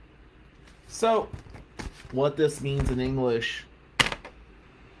Constitution. So, what this means in English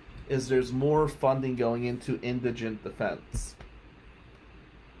is there's more funding going into indigent defense.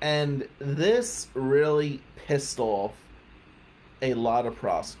 And this really pissed off a lot of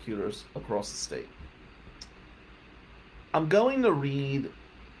prosecutors across the state. I'm going to read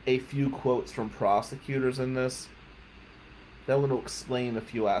a few quotes from prosecutors in this. Then I'm going to explain a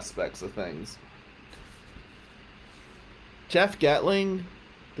few aspects of things. Jeff Getling,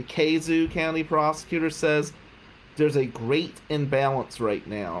 the Kazoo County prosecutor, says, "There's a great imbalance right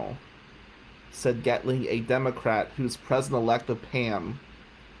now," said Getling, a Democrat who's president-elect of PAM,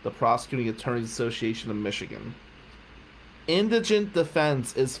 the Prosecuting Attorneys Association of Michigan. Indigent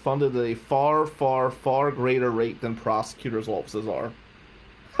defense is funded at a far, far, far greater rate than prosecutors' offices are.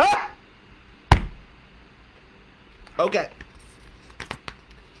 Ha! Okay.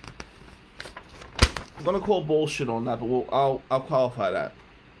 I'm gonna call bullshit on that, but I'll qualify that.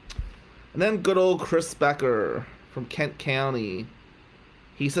 And then good old Chris Becker from Kent County.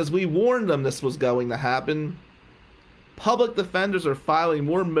 He says, "We warned them this was going to happen. Public defenders are filing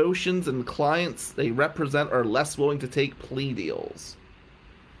more motions and clients they represent are less willing to take plea deals."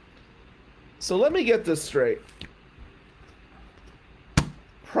 So let me get this straight.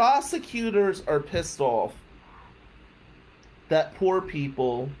 Prosecutors are pissed off that poor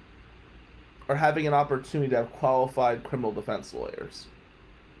people are having an opportunity to have qualified criminal defense lawyers.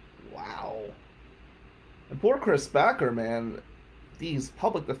 Wow. And poor Chris Becker, man, these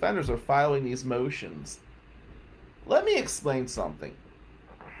public defenders are filing these motions. Let me explain something.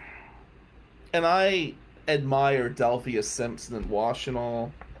 And I admire Delphia Simpson and Washtenaw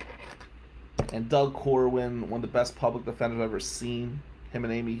and Doug Corwin, one of the best public defenders I've ever seen. Him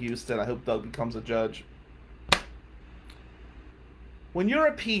and Amy Houston. I hope Doug becomes a judge. When you're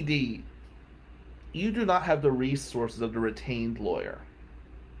a PD, you do not have the resources of the retained lawyer.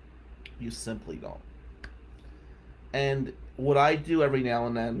 You simply don't. And what I do every now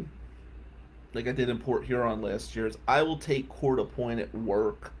and then, like I did in Port Huron last year, is I will take court-appointed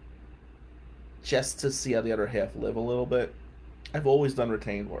work just to see how the other half live a little bit. I've always done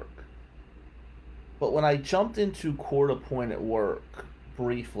retained work. But when I jumped into court-appointed work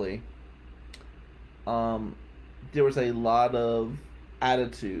briefly, there was a lot of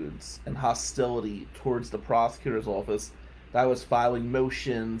attitudes and hostility towards the prosecutor's office that I was filing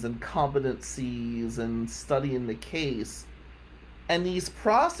motions and competencies and studying the case. And these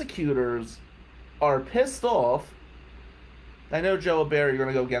prosecutors are pissed off I know, Joe Bear, you're going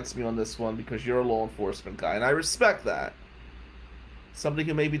to go against me on this one because you're a law enforcement guy, and I respect that. Somebody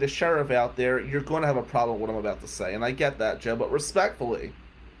who may be the sheriff out there, you're going to have a problem with what I'm about to say, and I get that, Joe, but respectfully,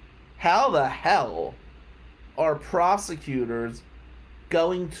 how the hell are prosecutors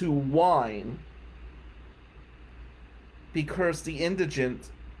going to whine because the indigent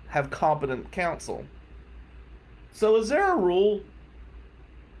have competent counsel? So is there a rule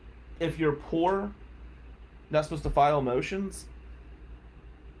if you're poor, not supposed to file motions?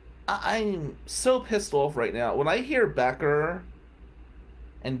 I'm so pissed off right now. When I hear Becker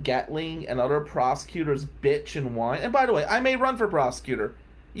and Gatling and other prosecutors bitch and whine, and by the way, I may run for prosecutor.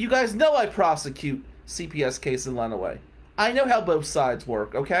 You guys know I prosecute CPS case in Lenawee. I know how both sides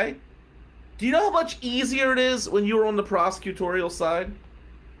work, okay? Do you know how much easier it is when you were on the prosecutorial side?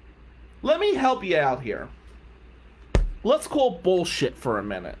 Let me help you out here. Let's call bullshit for a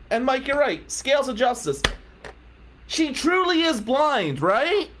minute. And Mike, you're right. Scales of justice. She truly is blind,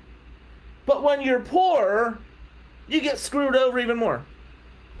 right? But when you're poor, you get screwed over even more.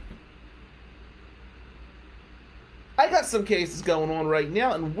 I got some cases going on right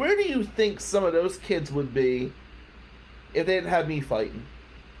now, and where do you think some of those kids would be if they didn't have me fighting?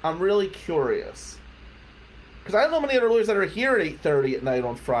 I'm really curious. Because I don't know many other lawyers that are here at 8:30 at night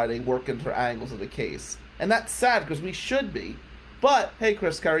on Friday working for angles of the case. And that's sad, because we should be. But, hey,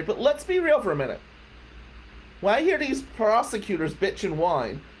 Chris Curry, but let's be real for a minute. When I hear these prosecutors bitch and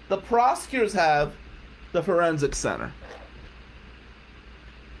whine, the prosecutors have the forensic center.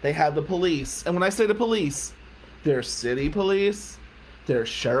 They have the police. And when I say the police, there's city police, there's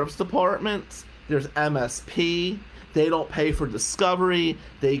sheriff's departments, there's MSP. They don't pay for discovery.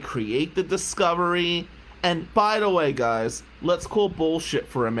 They create the discovery. And by the way, guys, let's call bullshit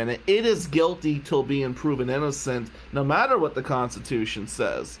for a minute. It is guilty till being proven innocent, no matter what the Constitution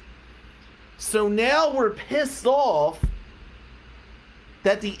says. So now we're pissed off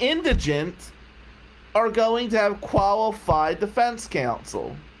that the indigent are going to have qualified defense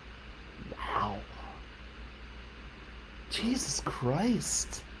counsel. Wow. Jesus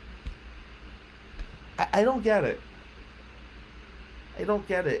Christ. I don't get it. I don't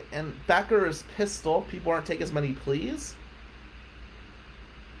get it. And Becker is pissed off people aren't taking as many pleas?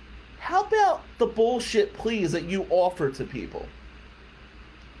 How about the bullshit pleas that you offer to people?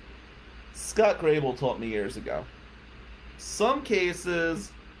 Scott Grable taught me years ago. Some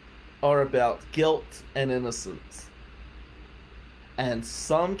cases are about guilt and innocence. And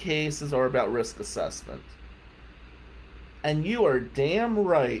some cases are about risk assessment. And you are damn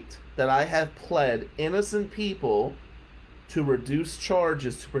right that I have pled innocent people to reduce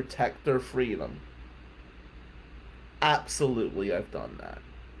charges to protect their freedom. Absolutely, I've done that.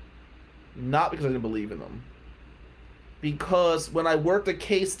 Not because I didn't believe in them. Because when I worked a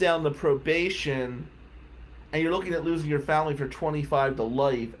case down to probation, and you're looking at losing your family for 25 to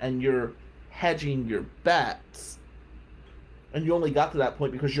life, and you're hedging your bets, and you only got to that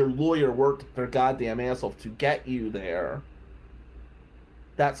point because your lawyer worked their goddamn ass off to get you there,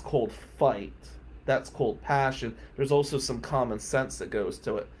 that's called fight. That's called passion. There's also some common sense that goes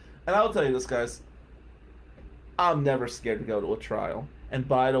to it. And I'll tell you this, guys. I'm never scared to go to a trial. And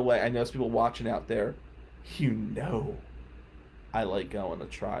by the way, I know there's people watching out there. You know I like going to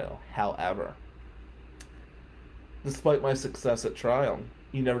trial. However, despite my success at trial,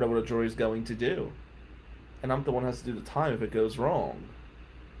 you never know what a jury's going to do. And I'm the one who has to do the time if it goes wrong.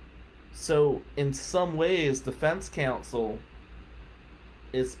 So, in some ways, defense counsel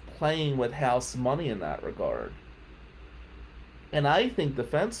is playing with house money in that regard. And I think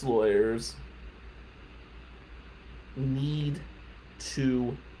defense lawyers need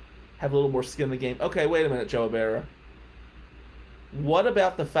to have a little more skin in the game. Okay, wait a minute, Joe Ibarra. What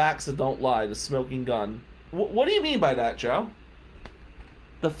about the facts that don't lie, the smoking gun? What do you mean by that, Joe?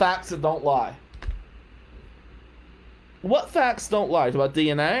 The facts that don't lie. What facts don't lie? About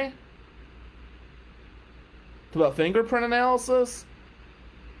DNA? About fingerprint analysis?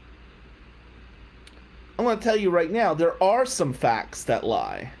 I'm going to tell you right now, there are some facts that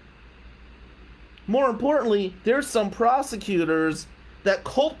lie. More importantly, there's some prosecutors that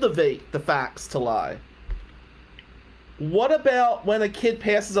cultivate the facts to lie. What about when a kid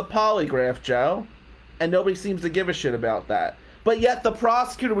passes a polygraph, Joe, and nobody seems to give a shit about that? But yet the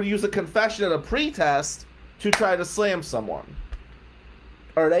prosecutor would use a confession at a pretest to try to slam someone.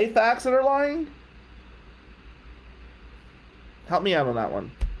 Are they facts that are lying? Help me out on that one.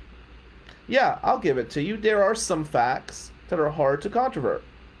 Yeah, I'll give it to you. There are some facts that are hard to controvert.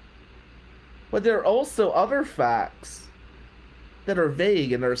 But there are also other facts that are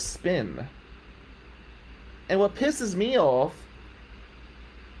vague and are spin. And what pisses me off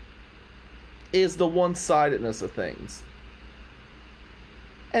is the one-sidedness of things.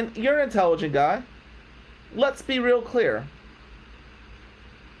 And you're an intelligent guy. Let's be real clear.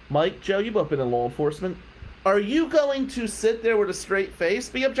 Mike, Joe, you've both been in law enforcement. Are you going to sit there with a straight face,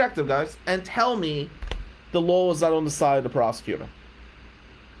 be objective, guys, and tell me the law is not on the side of the prosecutor?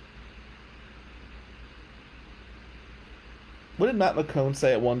 What did Matt McCone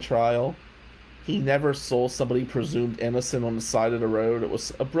say at one trial? He never saw somebody presumed innocent on the side of the road. It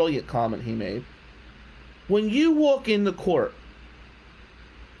was a brilliant comment he made. When you walk into court,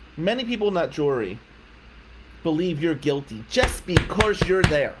 many people in that jury believe you're guilty just because you're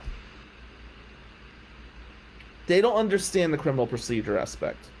there. They don't understand the criminal procedure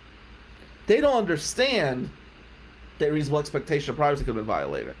aspect. They don't understand that reasonable expectation of privacy could have been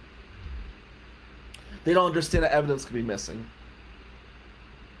violated. They don't understand that evidence could be missing.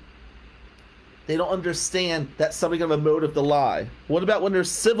 They don't understand that somebody could have a motive to lie. What about when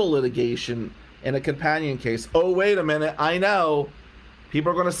there's civil litigation in a companion case? Oh, wait a minute, I know.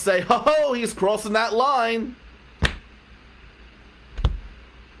 People are going to say, oh, he's crossing that line.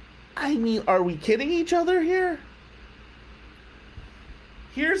 I mean, are we kidding each other here?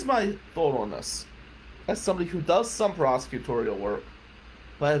 Here's my thought on this. As somebody who does some prosecutorial work,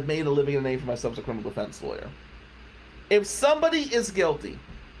 but I've made a living and a name for myself as a criminal defense lawyer. If somebody is guilty,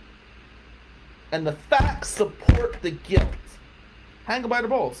 and the facts support the guilt, hang them by the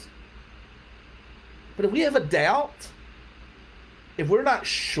balls. But if we have a doubt, if we're not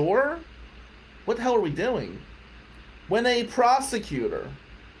sure, what the hell are we doing? When a prosecutor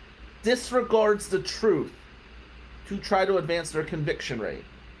disregards the truth to try to advance their conviction rate,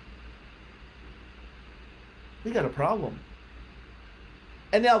 we got a problem.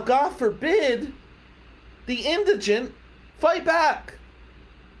 And now, God forbid, the indigent fight back.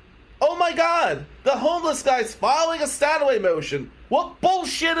 Oh my God, the homeless guy's filing a stataway motion. What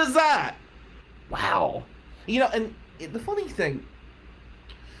bullshit is that? Wow. You know, and the funny thing,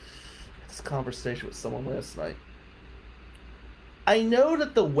 I had this conversation with someone last night. I know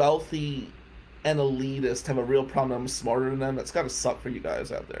that the wealthy and elitist have a real problem. I'm smarter than them. That's got to suck for you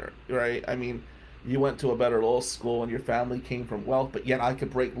guys out there, right? I mean, you went to a better law school and your family came from wealth, but yet I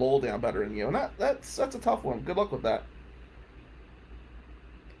could break law down better than you. And that's a tough one. Good luck with that.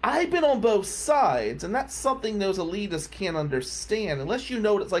 I've been on both sides, and that's something those elitists can't understand unless you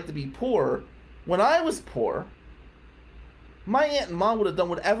know what it's like to be poor. When I was poor, my aunt and mom would have done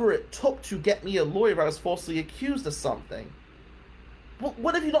whatever it took to get me a lawyer if I was falsely accused of something.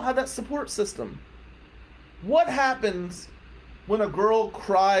 What if you don't have that support system? What happens when a girl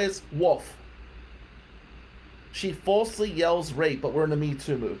cries wolf? She falsely yells rape, but we're in the Me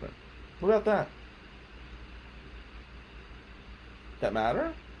Too movement. What about that? That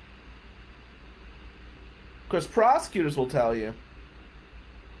matter? Because prosecutors will tell you,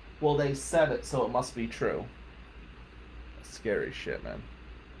 well, they said it, so it must be true. That's scary shit, man.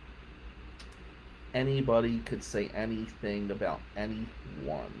 Anybody could say anything about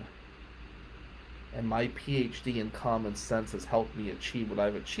anyone. And my PhD in common sense has helped me achieve what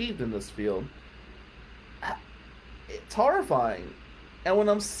I've achieved in this field. It's horrifying. And when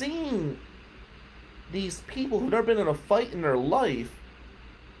I'm seeing these people who've never been in a fight in their life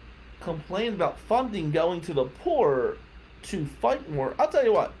complain about funding going to the poor to fight more, I'll tell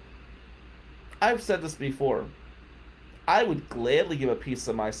you what. I've said this before. I would gladly give a piece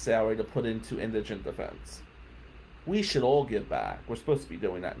of my salary to put into indigent defense. We should all give back. We're supposed to be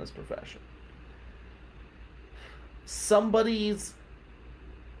doing that in this profession. Somebody's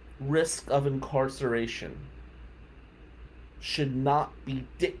risk of incarceration should not be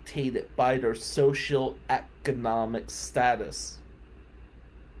dictated by their socioeconomic status.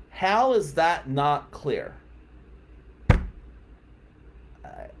 How is that not clear?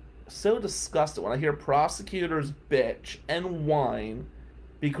 I'm so disgusted when I hear prosecutors bitch and whine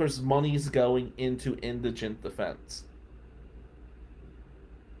because money's going into indigent defense.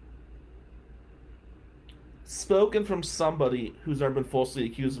 Spoken from somebody who's never been falsely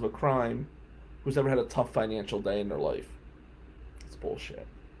accused of a crime, who's never had a tough financial day in their life. It's bullshit.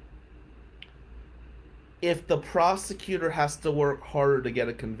 If the prosecutor has to work harder to get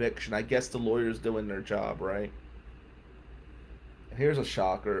a conviction, I guess the lawyer's doing their job, right? And here's a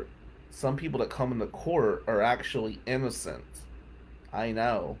shocker. Some people that come into court are actually innocent. I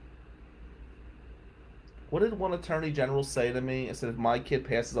know. What did one attorney general say to me? I said, if my kid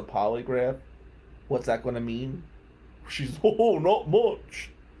passes a polygraph, what's that going to mean? She's, oh, not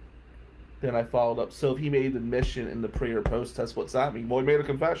much. Then I followed up, so if he made an admission in the pre or post test, what's that mean? Well, he made a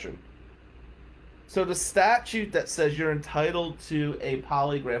confession. So the statute that says you're entitled to a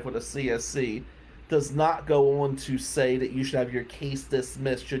polygraph with a CSC does not go on to say that you should have your case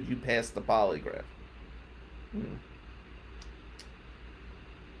dismissed should you pass the polygraph.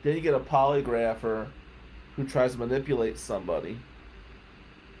 Then you get a polygrapher who tries to manipulate somebody.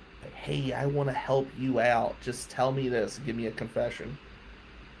 Like, hey, I want to help you out. Just tell me this and give me a confession.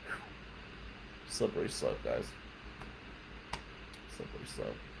 Slippery slope, guys. Slippery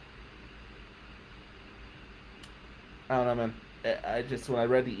slope. I don't know, man. I just, when I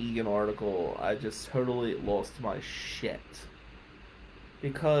read the Egan article, I just totally lost my shit.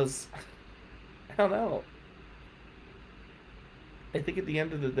 Because, I don't know. I think at the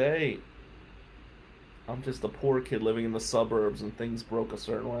end of the day, I'm just a poor kid living in the suburbs and things broke a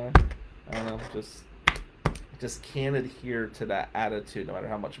certain way. I don't know, just can't adhere to that attitude no matter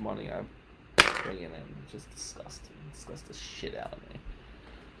how much money I'm bringing in. It's just disgusting. It disgusts the shit out of me.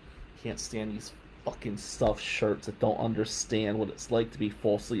 Can't stand these fucking stuffed shirts that don't understand what it's like to be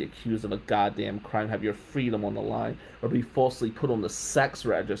falsely accused of a goddamn crime, have your freedom on the line, or be falsely put on the sex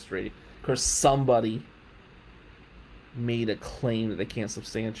registry because somebody made a claim that they can't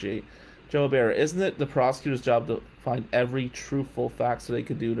substantiate. Joe Barrett, isn't it the prosecutor's job to find every truthful fact so they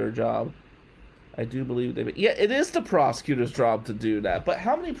could do their job? I do believe they... Yeah, it is the prosecutor's job to do that, but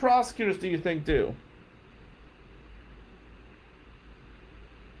how many prosecutors do you think do?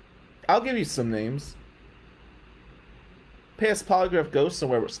 I'll give you some names. Past polygraph goes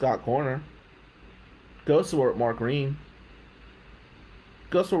somewhere with Scott Corner. Goes somewhere with Mark Green.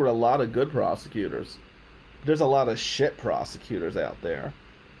 Goes somewhere with a lot of good prosecutors. There's a lot of shit prosecutors out there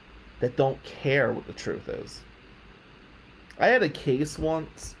that don't care what the truth is. I had a case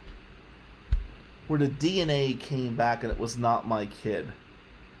once where the DNA came back and it was not my kid.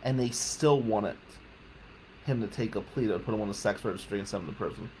 And they still wanted him to take a plea to put him on the sex registry and send him to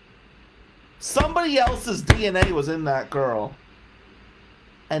prison. Somebody else's DNA was in that girl.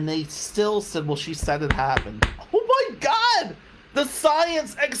 And they still said, well, she said it happened. Oh my God! The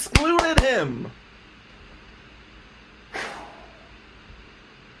science excluded him!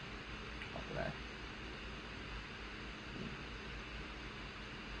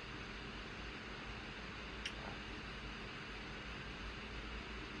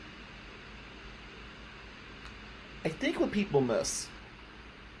 I think what people miss,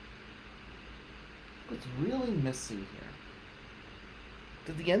 what's really missing here,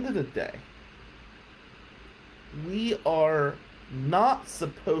 at the end of the day, we are not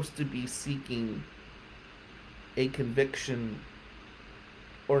supposed to be seeking a conviction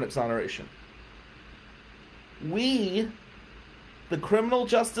or an exoneration. We, the criminal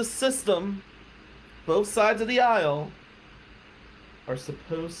justice system, both sides of the aisle, are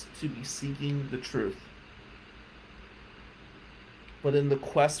supposed to be seeking the truth. But in the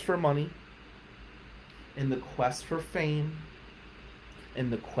quest for money, in the quest for fame,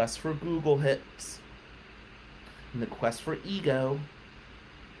 in the quest for Google hits, in the quest for ego,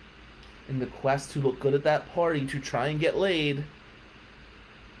 in the quest to look good at that party to try and get laid,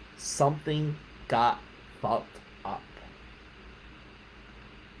 something got fucked up.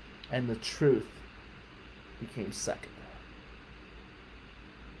 And the truth became second.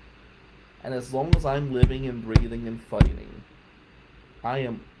 And as long as I'm living and breathing and fighting, I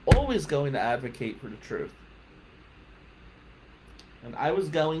am always going to advocate for the truth. And I was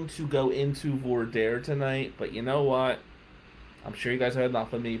going to go into voir dire tonight, but you know what? I'm sure you guys heard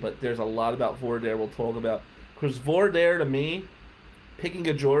enough of me, but there's a lot about voir dire we'll talk about. Because voir dire, to me, picking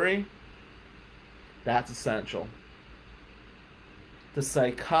a jury, that's essential. The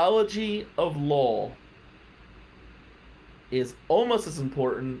psychology of law is almost as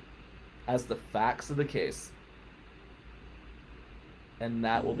important as the facts of the case. And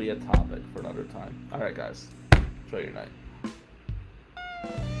that will be a topic for another time. Alright, guys. Enjoy your night.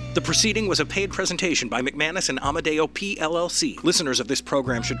 The proceeding was a paid presentation by McManus and Amadeo PLLC. Listeners of this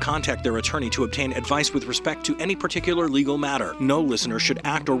program should contact their attorney to obtain advice with respect to any particular legal matter. No listener should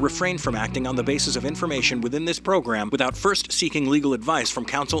act or refrain from acting on the basis of information within this program without first seeking legal advice from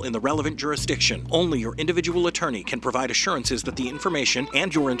counsel in the relevant jurisdiction. Only your individual attorney can provide assurances that the information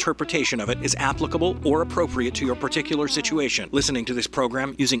and your interpretation of it is applicable or appropriate to your particular situation. Listening to this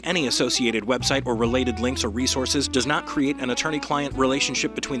program using any associated website or related links or resources does not create an attorney-client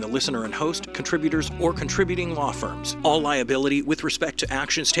relationship between the listener and host, contributors, or contributing law firms. All liability with respect to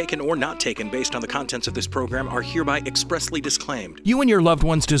actions taken or not taken based on the contents of this program are hereby expressly disclaimed. You and your loved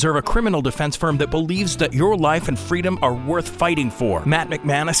ones deserve a criminal defense firm that believes that your life and freedom are worth fighting for. Matt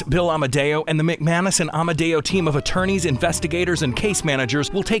McManus, Bill Amadeo, and the McManus and Amadeo team of attorneys, investigators, and case managers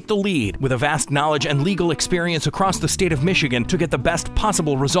will take the lead with a vast knowledge and legal experience across the state of Michigan to get the best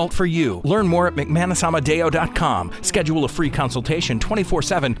possible result for you. Learn more at McManusAmadeo.com. Schedule a free consultation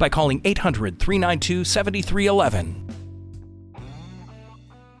 24/7 by calling 800-392-7311.